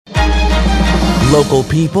Local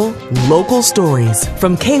people, local stories.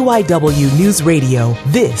 From KYW News Radio,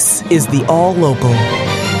 this is the All Local.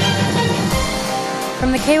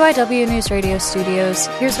 From the KYW News Radio studios,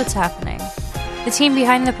 here's what's happening. The team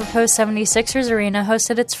behind the proposed 76ers arena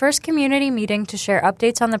hosted its first community meeting to share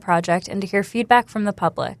updates on the project and to hear feedback from the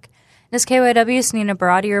public. As KYW's Nina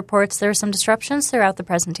Barati reports, there were some disruptions throughout the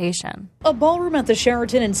presentation. A ballroom at the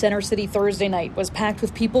Sheraton in Center City Thursday night was packed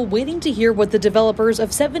with people waiting to hear what the developers of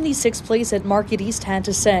 76th Place at Market East had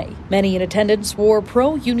to say. Many in attendance wore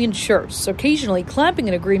pro-union shirts, occasionally clapping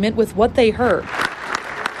in agreement with what they heard.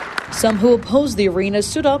 Some who opposed the arena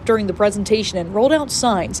stood up during the presentation and rolled out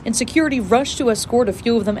signs, and security rushed to escort a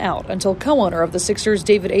few of them out until co-owner of the Sixers,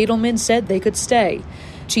 David Edelman, said they could stay.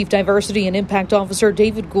 Chief Diversity and Impact Officer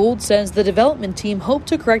David Gould says the development team hoped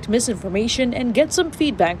to correct misinformation and get some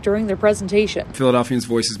feedback during their presentation. Philadelphians'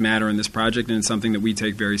 voices matter in this project, and it's something that we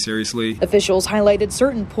take very seriously. Officials highlighted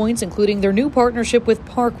certain points, including their new partnership with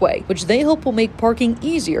Parkway, which they hope will make parking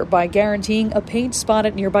easier by guaranteeing a paid spot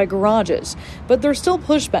at nearby garages. But there's still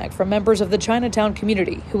pushback from members of the Chinatown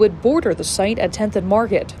community who would border the site at 10th and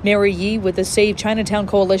Market. Mary Yee with the Save Chinatown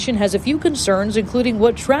Coalition has a few concerns, including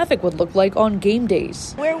what traffic would look like on game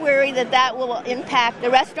days. We're worried that will impact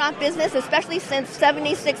the restaurant business, especially since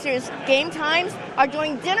 76ers game times are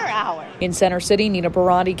during dinner hour. In Center City, Nina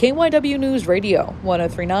Barati, KYW News Radio,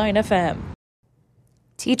 103.9 FM.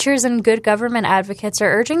 Teachers and good government advocates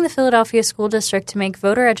are urging the Philadelphia School District to make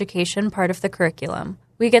voter education part of the curriculum.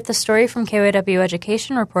 We get the story from KYW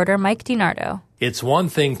education reporter Mike DiNardo. It's one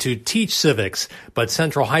thing to teach civics, but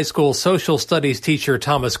Central High School social studies teacher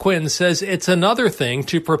Thomas Quinn says it's another thing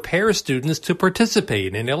to prepare students to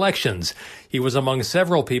participate in elections. He was among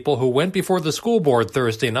several people who went before the school board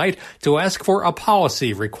Thursday night to ask for a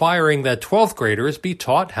policy requiring that 12th graders be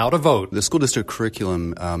taught how to vote. The school district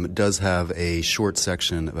curriculum does have a short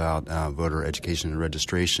section about voter education and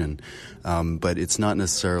registration, but it's not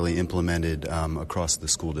necessarily implemented across the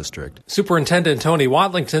school district. Superintendent Tony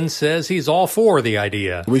Watlington says he's all for the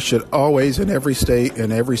idea. We should always, in every state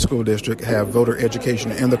and every school district, have voter education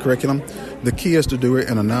in the curriculum. The key is to do it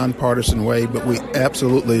in a nonpartisan way, but we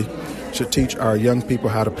absolutely should teach our young people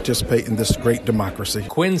how to participate in this great democracy.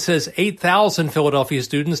 Quinn says 8,000 Philadelphia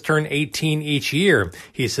students turn 18 each year.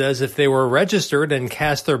 He says if they were registered and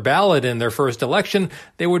cast their ballot in their first election,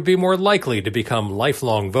 they would be more likely to become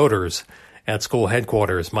lifelong voters. At school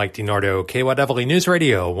headquarters, Mike DiNardo, KYW News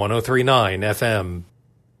Radio, 103.9 FM.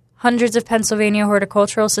 Hundreds of Pennsylvania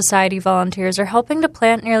Horticultural Society volunteers are helping to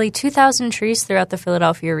plant nearly 2,000 trees throughout the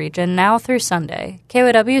Philadelphia region now through Sunday.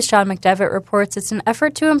 KYW's John McDevitt reports it's an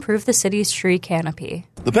effort to improve the city's tree canopy.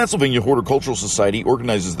 The Pennsylvania Horticultural Society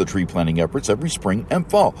organizes the tree planting efforts every spring and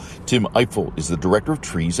fall. Tim Eiffel is the director of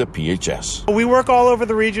trees at PHS. We work all over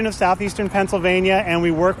the region of southeastern Pennsylvania, and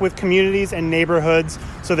we work with communities and neighborhoods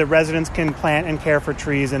so that residents can plant and care for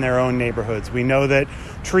trees in their own neighborhoods. We know that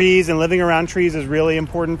trees and living around trees is really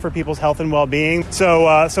important for people's health and well-being.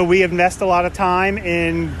 So we invest a lot of time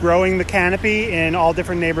in growing the canopy in all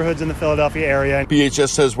different neighborhoods in the Philadelphia area. PHS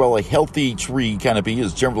says while a healthy tree canopy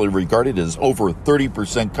is generally regarded as over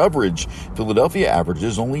 30% coverage, Philadelphia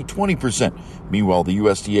averages only 20%. Meanwhile, the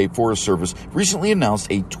USDA Forest Service recently announced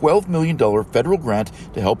a $12 million federal grant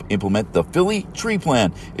to help implement the Philly Tree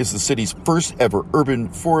Plan. It's the city's first ever urban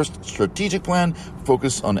forest strategic plan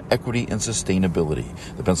focused on equity and sustainability.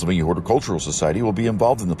 The Pennsylvania Horticultural Society will be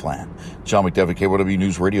involved in the plan. John McDevitt, KYW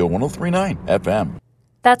News Radio 103.9 FM.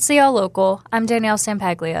 That's the All Local. I'm Danielle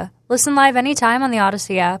Sampaglia. Listen live anytime on the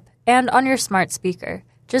Odyssey app and on your smart speaker.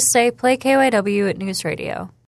 Just say play KYW at News Radio.